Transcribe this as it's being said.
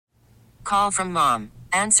call from mom.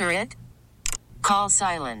 Answer it. Call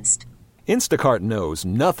silenced. Instacart knows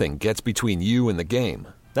nothing gets between you and the game.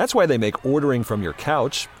 That's why they make ordering from your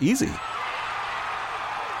couch easy.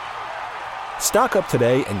 Stock up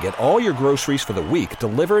today and get all your groceries for the week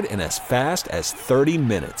delivered in as fast as 30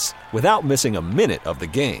 minutes without missing a minute of the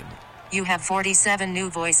game. You have 47 new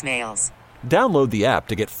voicemails. Download the app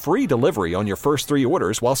to get free delivery on your first 3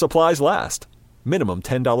 orders while supplies last. Minimum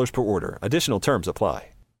 $10 per order. Additional terms apply.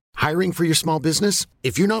 Hiring for your small business?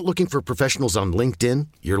 If you're not looking for professionals on LinkedIn,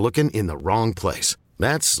 you're looking in the wrong place.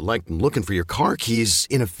 That's like looking for your car keys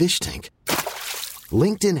in a fish tank.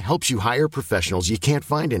 LinkedIn helps you hire professionals you can't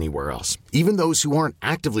find anywhere else, even those who aren't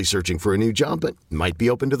actively searching for a new job but might be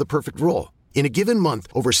open to the perfect role. In a given month,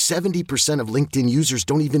 over 70% of LinkedIn users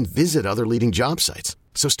don't even visit other leading job sites.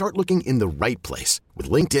 So start looking in the right place. With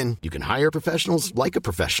LinkedIn, you can hire professionals like a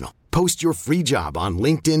professional. Post your free job on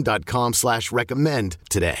linkedin.com/recommend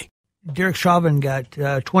today. Derek Chauvin got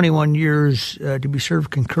 21 years to be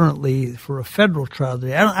served concurrently for a federal trial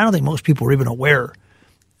today. I don't think most people were even aware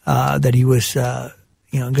that he was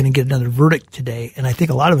going to get another verdict today. And I think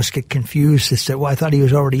a lot of us get confused as to, well, I thought he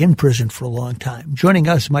was already in prison for a long time. Joining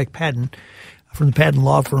us, Mike Padden from the Padden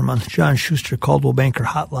Law Firm on the John Schuster Caldwell Banker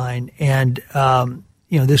Hotline. And,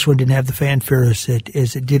 this one didn't have the fanfare as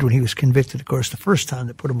it did when he was convicted, of course, the first time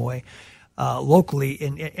that put him away locally.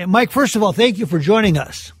 And Mike, first of all, thank you for joining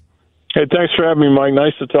us. Hey, thanks for having me, Mike.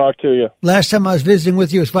 Nice to talk to you. Last time I was visiting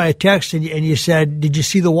with you was via text, and you said, did you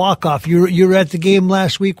see the walk-off? You were at the game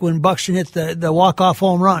last week when Buxton hit the walk-off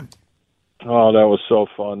home run. Oh, that was so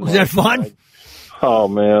fun. Was that fun? Oh,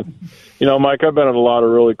 man. Mike, I've been at a lot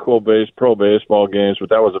of really cool pro baseball games, but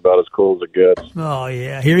that was about as cool as it gets. Oh,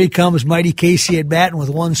 yeah. Here he comes, Mighty Casey at bat, and with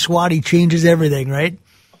one swat, he changes everything, right?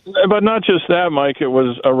 But not just that, Mike. It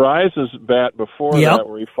was Ariza's bat before that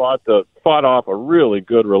where he fought off a really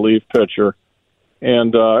good relief pitcher.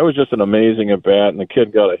 And it was just an amazing at bat, and the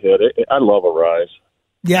kid got a hit. I love Ariz.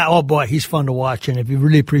 Yeah, oh boy, he's fun to watch. And if you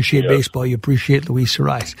really appreciate baseball, you appreciate Luis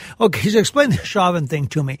Ariz. Okay, so explain the Chauvin thing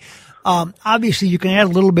to me. Obviously, you can add a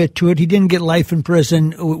little bit to it. He didn't get life in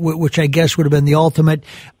prison, which I guess would have been the ultimate.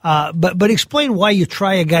 But explain why you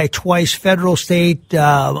try a guy twice, federal, state,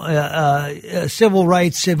 civil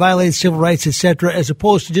rights, violated civil rights, etc., as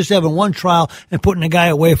opposed to just having one trial and putting a guy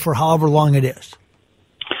away for however long it is.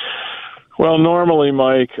 Well, normally,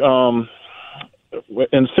 Mike,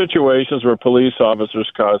 in situations where police officers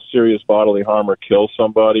cause serious bodily harm or kill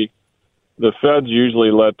somebody, the feds usually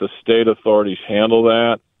let the state authorities handle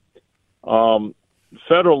that.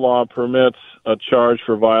 Federal law permits a charge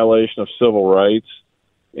for violation of civil rights,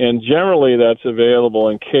 and generally that's available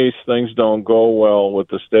in case things don't go well with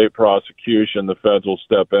the state prosecution. The feds will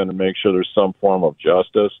step in and make sure there's some form of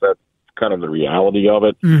justice. That's kind of the reality of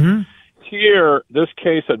it. Mm-hmm. Here, this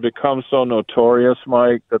case had become so notorious,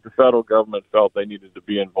 Mike, that the federal government felt they needed to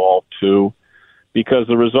be involved too, because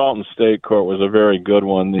the result in state court was a very good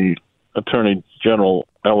one. The Attorney General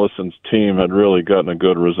Ellison's team had really gotten a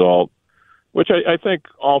good result, which I think,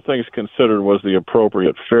 all things considered, was the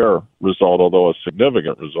appropriate, fair result, although a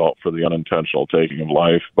significant result for the unintentional taking of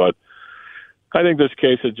life. But I think this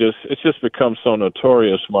case it's just become so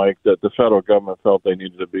notorious, Mike, that the federal government felt they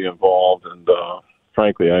needed to be involved, and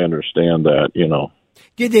frankly, I understand that.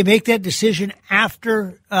 Did they make that decision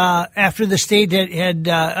after the state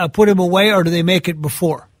had put him away, or did they make it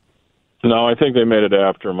before? No, I think they made it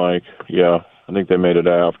after, Mike. Yeah, I think they made it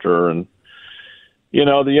after, and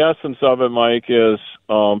the essence of it, Mike, is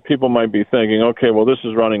people might be thinking, okay, well, this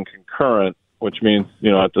is running concurrent, which means,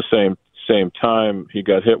 at the same time, he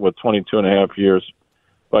got hit with 22 and a half years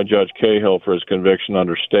by Judge Cahill for his conviction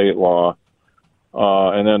under state law,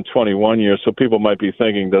 and then 21 years. So people might be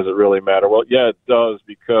thinking, does it really matter? Well, yeah, it does,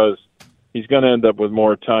 because he's going to end up with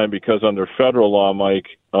more time, because under federal law, Mike,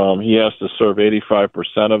 he has to serve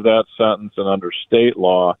 85% of that sentence, and under state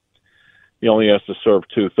law, he only has to serve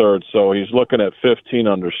 2/3. So he's looking at 15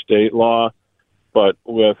 under state law, but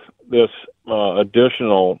with this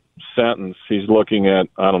additional sentence, he's looking at,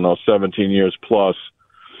 17 years plus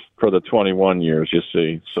for the 21 years, you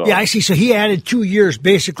see. So yeah, I see. So he added 2 years,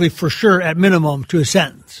 basically, for sure, at minimum, to his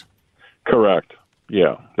sentence. Correct.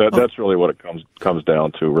 Yeah, that's really what it comes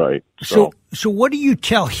down to, right? So what do you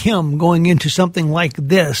tell him going into something like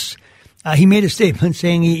this? He made a statement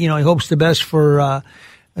saying he hopes the best for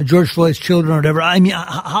George Floyd's children or whatever. I mean,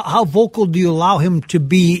 how vocal do you allow him to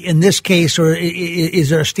be in this case, or is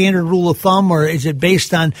there a standard rule of thumb, or is it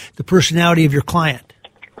based on the personality of your client?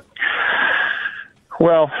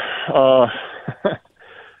 Well,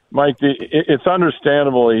 Mike, it's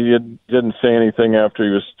understandable he didn't say anything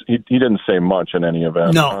after he didn't say much in any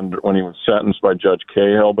event when he was sentenced by Judge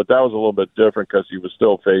Cahill, but that was a little bit different because he was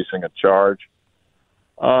still facing a charge.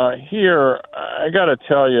 Here, I got to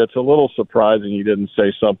tell you, it's a little surprising he didn't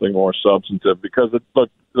say something more substantive because,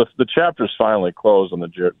 the chapter's finally closed on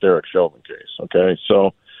the Derek Chauvin case, okay?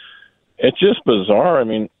 So it's just bizarre. I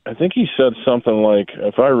mean, I think he said something like,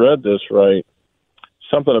 if I read this right,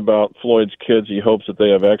 something about Floyd's kids, he hopes that they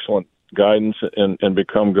have excellent guidance and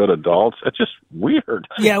become good adults. It's just weird.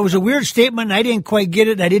 Yeah, it was a weird statement. I didn't quite get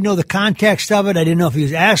it. I didn't know the context of it. I didn't know if he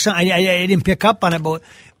was asked something. I didn't pick up on it, but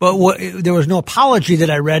there was no apology that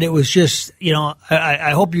I read. It was just,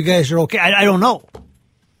 I hope you guys are okay. I don't know.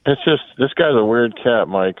 It's just, this guy's a weird cat,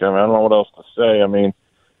 Mike. I mean, I don't know what else to say. I mean,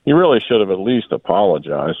 he really should have at least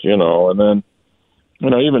apologized, and then,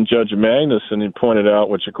 even Judge Magnuson, he pointed out,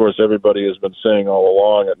 which, of course, everybody has been saying all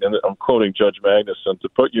along, and I'm quoting Judge Magnuson, to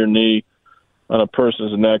put your knee on a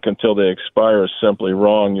person's neck until they expire is simply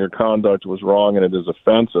wrong. Your conduct was wrong, and it is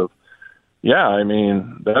offensive. Yeah, I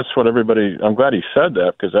mean, that's what everybody – I'm glad he said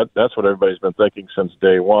that because that's what everybody's been thinking since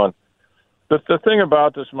day one. The thing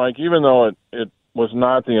about this, Mike, even though it was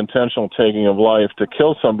not the intentional taking of life, to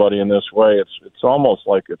kill somebody in this way, it's almost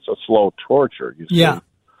like it's a slow torture, you see. Yeah.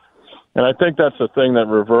 And I think that's the thing that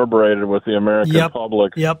reverberated with the American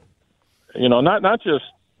public. Yep. Not just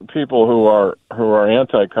people who are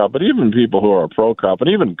anti-cop, but even people who are pro-cop, and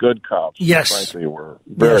even good cops. Yes. Frankly, were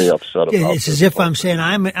very upset about it. It's as if I'm saying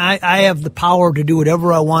I have the power to do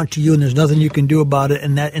whatever I want to you, and there's nothing you can do about it.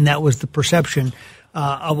 And that was the perception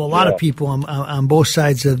of a lot of people on both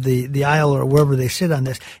sides of the aisle or wherever they sit on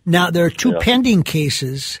this. Now there are two pending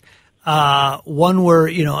cases. One where,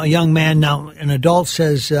 a young man, now an adult,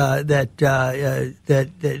 says that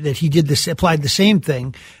he did this, applied the same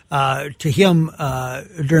thing to him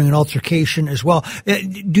during an altercation as well.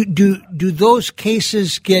 Do those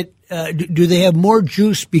cases get? Do they have more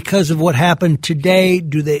juice because of what happened today?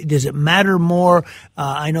 Does it matter more?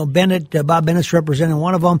 I know Bob Bennett's representing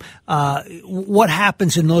one of them. What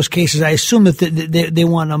happens in those cases? I assume that they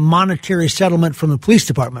want a monetary settlement from the police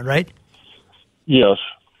department, right? Yes.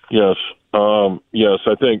 Yes. I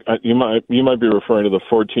think you might be referring to the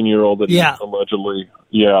 14-year-old that allegedly.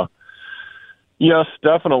 Yeah. Yes,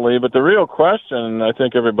 definitely. But the real question I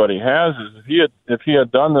think everybody has is if he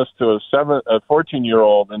had done this to a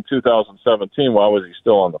 14-year-old in 2017, why was he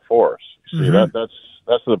still on the force? You see,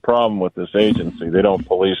 that's the problem with this agency. They don't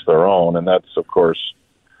police their own, and that's of course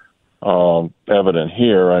evident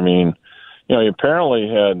here. I mean, he apparently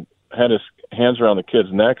had his hands around the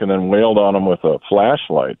kid's neck and then wailed on him with a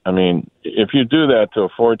flashlight. I mean, if you do that to a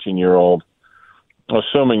 14-year-old,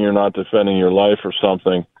 assuming you're not defending your life or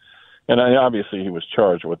something, and obviously he was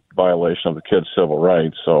charged with violation of the kid's civil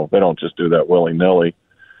rights, so they don't just do that willy-nilly.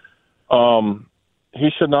 He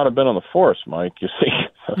should not have been on the force, Mike. You see,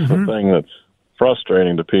 that's the thing that's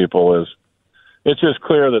frustrating to people is it's just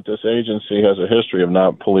clear that this agency has a history of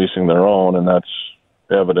not policing their own, and that's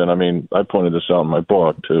evident. I mean, I pointed this out in my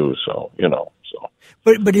book too, so.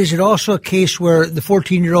 But is it also a case where the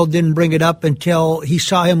 14-year-old didn't bring it up until he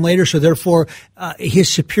saw him later, so therefore his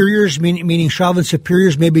superiors, meaning Chauvin's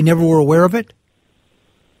superiors, maybe never were aware of it?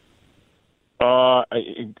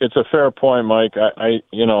 It's a fair point, Mike. I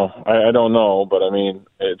don't know, but I mean,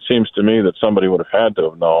 it seems to me that somebody would have had to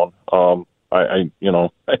have known. I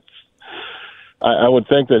would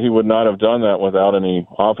think that he would not have done that without any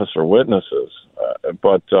officer witnesses.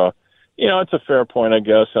 But it's a fair point, I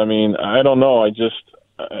guess. I mean, I don't know.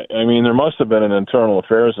 There must have been an internal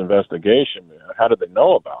affairs investigation. How did they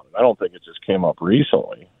know about it? I don't think it just came up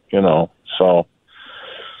recently, so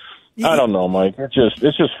I don't know, Mike. It's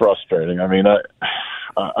just frustrating. I mean,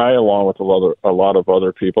 I along with a lot of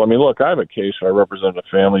other people. I mean, look, I have a case where I represent a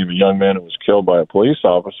family of a young man who was killed by a police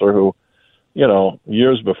officer who,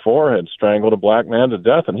 years before had strangled a black man to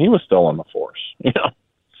death, and he was still on the force,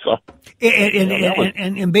 So,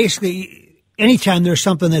 and basically, anytime there's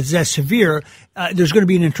something that's that severe, there's going to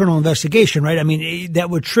be an internal investigation, right? I mean, that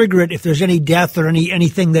would trigger it if there's any death or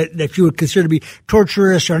anything that you would consider to be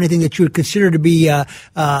torturous or anything that you would consider to be a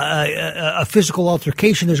physical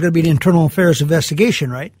altercation. There's going to be an internal affairs investigation,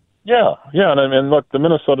 right? Yeah, and I mean, look, the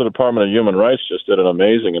Minnesota Department of Human Rights just did an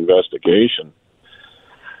amazing investigation,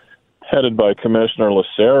 headed by Commissioner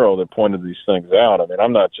Lucero, that pointed these things out. I mean,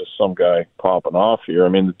 I'm not just some guy popping off here. I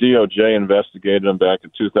mean, the DOJ investigated him back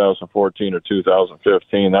in 2014 or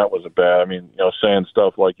 2015. That was saying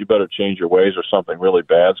stuff like, you better change your ways or something really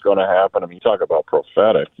bad's going to happen. I mean, you talk about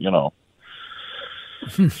prophetic,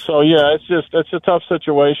 So, yeah, it's a tough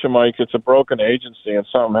situation, Mike. It's a broken agency, and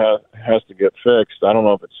something has to get fixed. I don't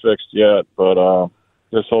know if it's fixed yet, but,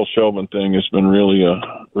 this whole Chauvin thing has been really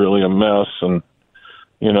a mess, and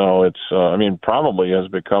it's probably has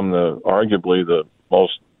become arguably the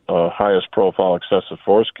most highest profile excessive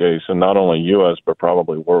force case in not only U.S. but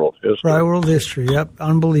probably world history. Right, world history. Yep,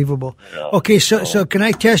 unbelievable. Yeah. Okay, so can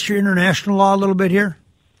I test your international law a little bit here?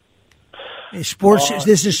 Sports.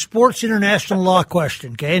 This is sports international law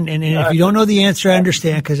question. Okay, and if you don't know the answer, I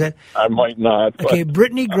understand because I might not. But. Okay,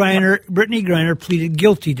 Brittany Griner pleaded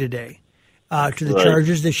guilty today to the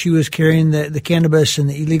charges that she was carrying the cannabis and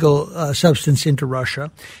the illegal substance into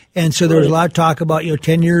Russia, and so there was a lot of talk about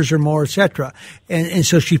 10 years or more, etc. And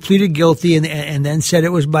so she pleaded guilty and then said it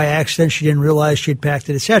was by accident. She didn't realize she had packed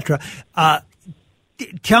it, etc.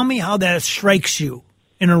 Tell me how that strikes you.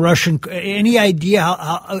 In a Russian, any idea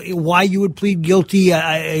why you would plead guilty?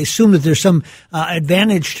 I assume that there's some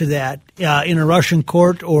advantage to that in a Russian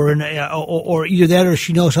court, or either that, or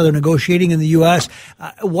she knows how they're negotiating in the U.S.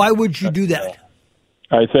 Why would you do that?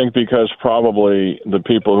 I think because probably the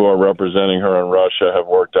people who are representing her in Russia have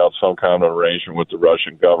worked out some kind of arrangement with the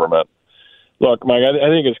Russian government. Look, Mike, I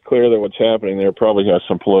think it's clear that what's happening there probably has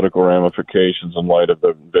some political ramifications in light of the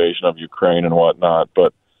invasion of Ukraine and whatnot,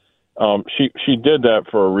 but. She did that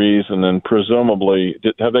for a reason, and presumably,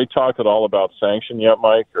 have they talked at all about sanction yet,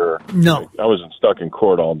 Mike? Or no? I wasn't stuck in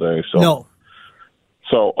court all day, so no.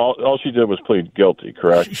 So all she did was plead guilty,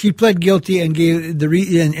 correct? She pled guilty and gave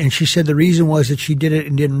and she said the reason was that she did it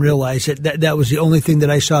and didn't realize it. That was the only thing that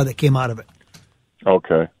I saw that came out of it.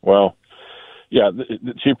 Okay, well, yeah,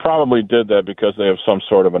 she probably did that because they have some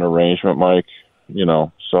sort of an arrangement, Mike.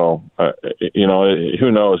 So,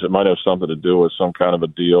 who knows? It might have something to do with some kind of a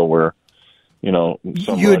deal where,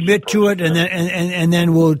 you admit to it and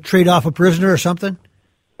then we'll trade off a prisoner or something?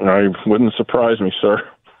 I wouldn't surprise me, sir.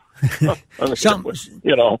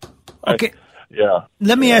 Okay. Yeah.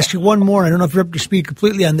 Let me ask you one more. I don't know if you're up to speed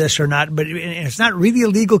completely on this or not, but it's not really a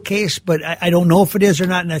legal case, but I don't know if it is or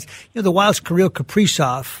not. And that's, the Wild's Kirill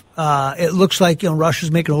Kaprizov. It looks like,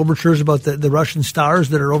 Russia's making overtures about the Russian stars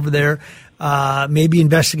that are over there, maybe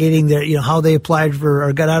investigating how they applied for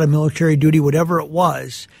or got out of military duty, whatever it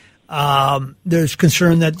was. There's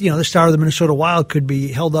concern that, the star of the Minnesota Wild could be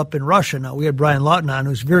held up in Russia. Now, we had Brian Lawton on,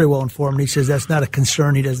 who's very well informed. He says that's not a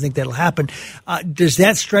concern. He doesn't think that'll happen. Does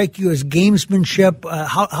that strike you as gamesmanship?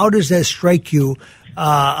 How does that strike you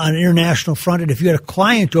on an international front? And if you had a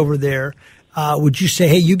client over there, would you say,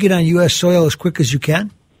 hey, you get on U.S. soil as quick as you can?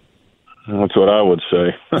 That's what I would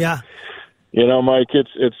say. Yeah. Mike,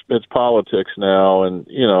 it's politics now, and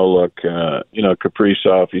look,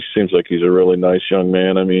 Kaprizov, he seems like he's a really nice young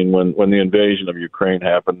man. I mean, when the invasion of Ukraine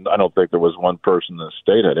happened, I don't think there was one person in the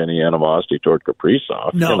state had any animosity toward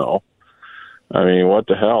Kaprizov. No. I mean, what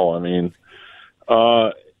the hell? I mean,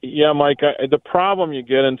 yeah, Mike, the problem you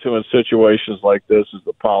get into in situations like this is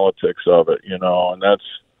the politics of it, and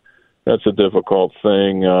that's a difficult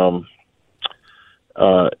thing.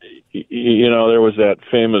 There was that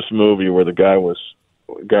famous movie where the guy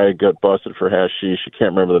got busted for hashish. I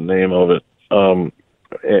can't remember the name of it.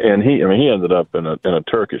 And he ended up in a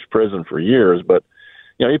Turkish prison for years, but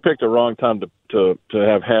he picked the wrong time to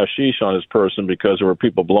have hashish on his person because there were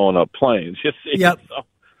people blowing up planes. You see? Yep. So,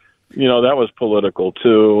 that was political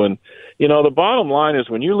too. And the bottom line is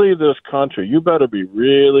when you leave this country, you better be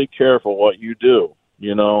really careful what you do.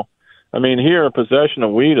 I mean, here, possession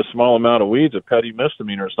of weed, a small amount of weed, is a petty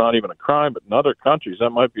misdemeanor. It's not even a crime, but in other countries, that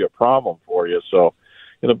might be a problem for you. So,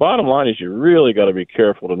 the bottom line is you really got to be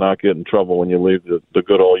careful to not get in trouble when you leave the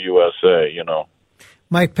good old USA,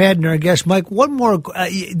 Mike Padner, I guess. Mike, one more,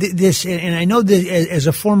 and I know that as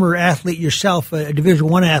a former athlete yourself, a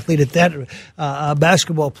Division I athlete at that,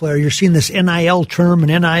 basketball player, you're seeing this NIL term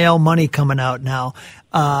and NIL money coming out now.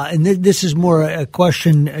 And this is more a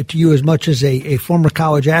question to you as much as a former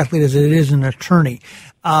college athlete as it is an attorney.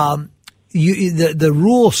 The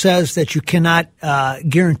rule says that you cannot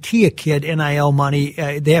guarantee a kid NIL money.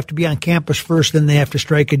 They have to be on campus first, then they have to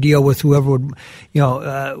strike a deal with whoever would,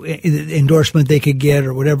 endorsement they could get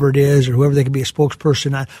or whatever it is, or whoever they could be a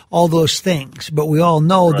spokesperson on. All those things, but we all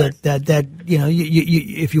know that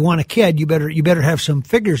if you want a kid, you better have some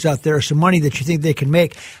figures out there, some money that you think they can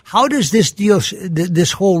make. How does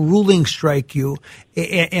this whole ruling strike you?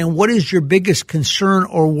 And what is your biggest concern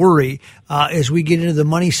or worry as we get into the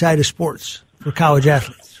money side of sports for college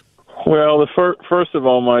athletes? Well, first of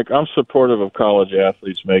all, Mike, I'm supportive of college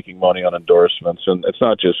athletes making money on endorsements, and it's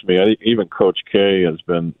not just me. Even Coach K has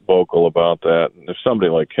been vocal about that. And if somebody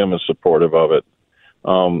like him is supportive of it,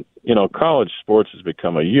 college sports has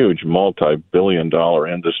become a huge multi-billion-dollar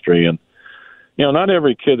industry, and not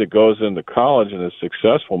every kid that goes into college and is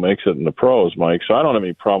successful makes it in the pros, Mike. So I don't have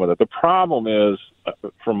any problem with that. The problem is,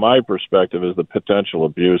 from my perspective, is the potential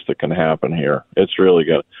abuse that can happen here. It's really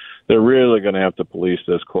good. They're really going to have to police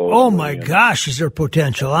this closely. Oh my gosh, is there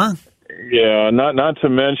potential, huh? Yeah, not to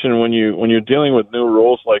mention when you're dealing with new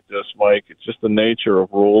rules like this, Mike, it's just the nature of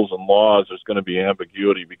rules and laws. There's going to be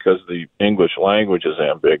ambiguity because the English language is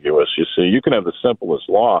ambiguous. You see, you can have the simplest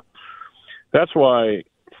law. That's why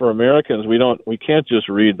for Americans we can't just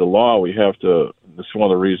read the law. We have to. This is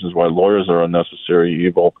one of the reasons why lawyers are unnecessary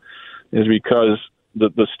evil, is because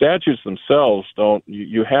the statutes themselves don't.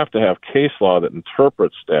 You have to have case law that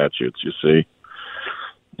interprets statutes. You see,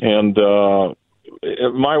 and.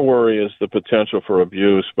 My worry is the potential for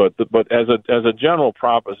abuse, but as a general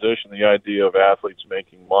proposition, the idea of athletes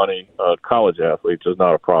making money, college athletes, is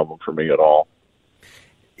not a problem for me at all.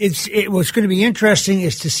 What's going to be interesting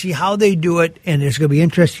is to see how they do it, and it's going to be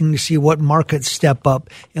interesting to see what markets step up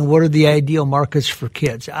and what are the ideal markets for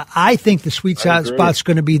kids. I think the sweet spot's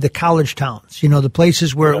going to be the college towns, the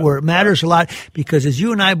places where it matters a lot, because as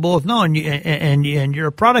you and I both know, and you're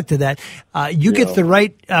a product of that, you get the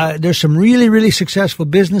right, there's some really, really successful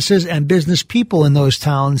businesses and business people in those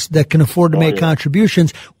towns that can afford to make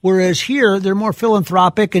contributions, whereas here they're more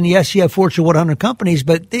philanthropic, and yes, you have Fortune 100 companies,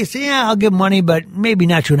 but they say, I'll give money, but maybe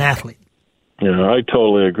not to an athlete. Yeah, I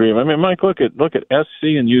totally agree. I mean, Mike, look at SC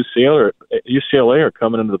and UCLA are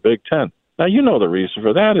coming into the Big Ten. Now, the reason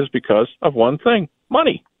for that is because of one thing: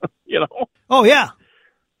 money. Oh yeah.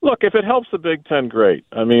 Look, if it helps the Big Ten, great.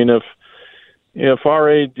 I mean, if our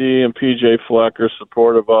AD and PJ Fleck are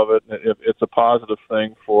supportive of it, if it's a positive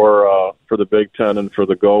thing for the Big Ten and for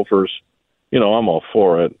the Gophers, I'm all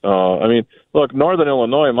for it. I mean, look, Northern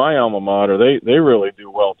Illinois, my alma mater, they really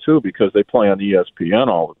do well too because they play on ESPN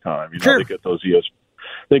all the time. Sure. They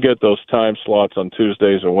get those time slots on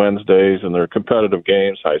Tuesdays and Wednesdays, and they're competitive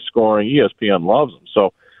games, high scoring. ESPN loves them.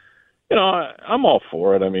 So, I'm all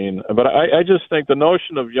for it. I mean, but I just think the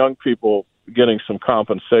notion of young people getting some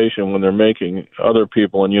compensation when they're making other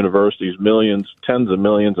people in universities millions, tens of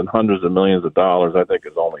millions, and hundreds of millions of dollars, I think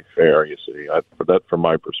is only fair, you see, from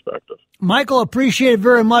my perspective. Michael, appreciate it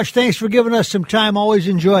very much. Thanks for giving us some time. Always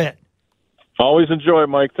enjoy it. Always enjoy it,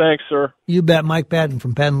 Mike. Thanks, sir. You bet. Mike Patton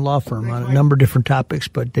from Patton Law Firm on a number of different topics,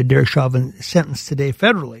 but Derek Chauvin sentenced today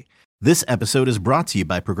federally. This episode is brought to you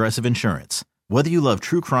by Progressive Insurance. Whether you love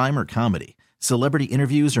true crime or comedy, celebrity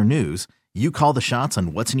interviews or news, you call the shots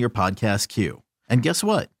on what's in your podcast queue. And guess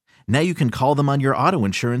what? Now you can call them on your auto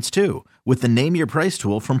insurance too with the Name Your Price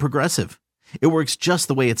tool from Progressive. It works just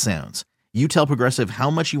the way it sounds. You tell Progressive how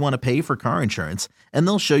much you want to pay for car insurance, and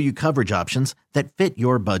they'll show you coverage options that fit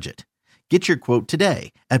your budget. Get your quote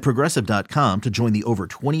today at Progressive.com to join the over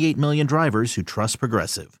 28 million drivers who trust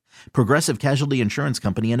Progressive. Progressive Casualty Insurance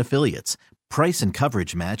Company and Affiliates. Price and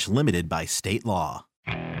coverage match limited by state law.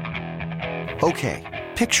 Okay,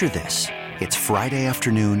 picture this. It's Friday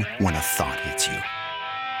afternoon when a thought hits you.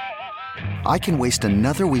 I can waste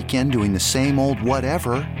another weekend doing the same old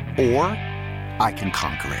whatever, or I can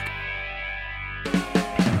conquer it.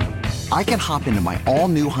 I can hop into my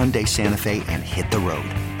all-new Hyundai Santa Fe and hit the road.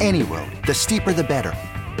 Any road. The steeper, the better.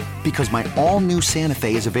 Because my all-new Santa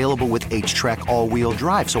Fe is available with H-Track all-wheel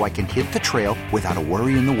drive, so I can hit the trail without a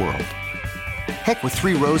worry in the world. Heck, with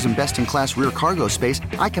 3 rows and best-in-class rear cargo space,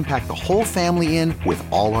 I can pack the whole family in with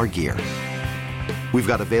all our gear. We've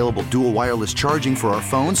got available dual wireless charging for our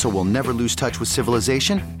phones, so we'll never lose touch with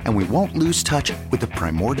civilization, and we won't lose touch with the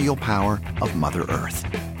primordial power of Mother Earth.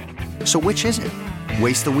 So which is it?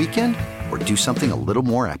 Waste the weekend or do something a little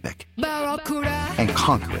more epic? And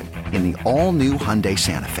conquer it in the all-new Hyundai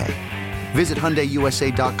Santa Fe. Visit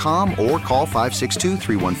HyundaiUSA.com or call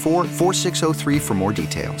 562-314-4603 for more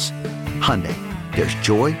details. Hyundai, there's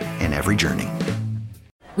joy in every journey.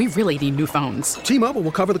 We really need new phones. T-Mobile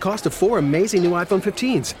will cover the cost of 4 amazing new iPhone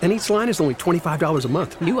 15s, and each line is only $25 a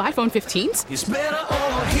month. New iPhone 15s? It's better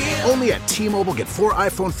over here. Only at T-Mobile, get 4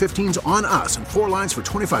 iPhone 15s on us and 4 lines for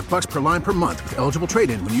 $25 per line per month with eligible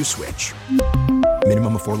trade-in when you switch.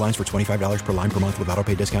 Minimum of 4 lines for $25 per line per month with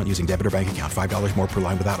autopay discount using debit or bank account. $5 more per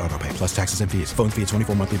line without autopay, plus taxes and fees. Phone fee at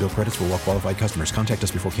 24 monthly bill credits for well-qualified customers. Contact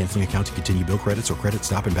us before canceling account to continue bill credits or credit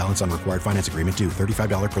stop and balance on required finance agreement due.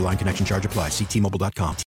 $35 per line connection charge applies. See T-Mobile.com.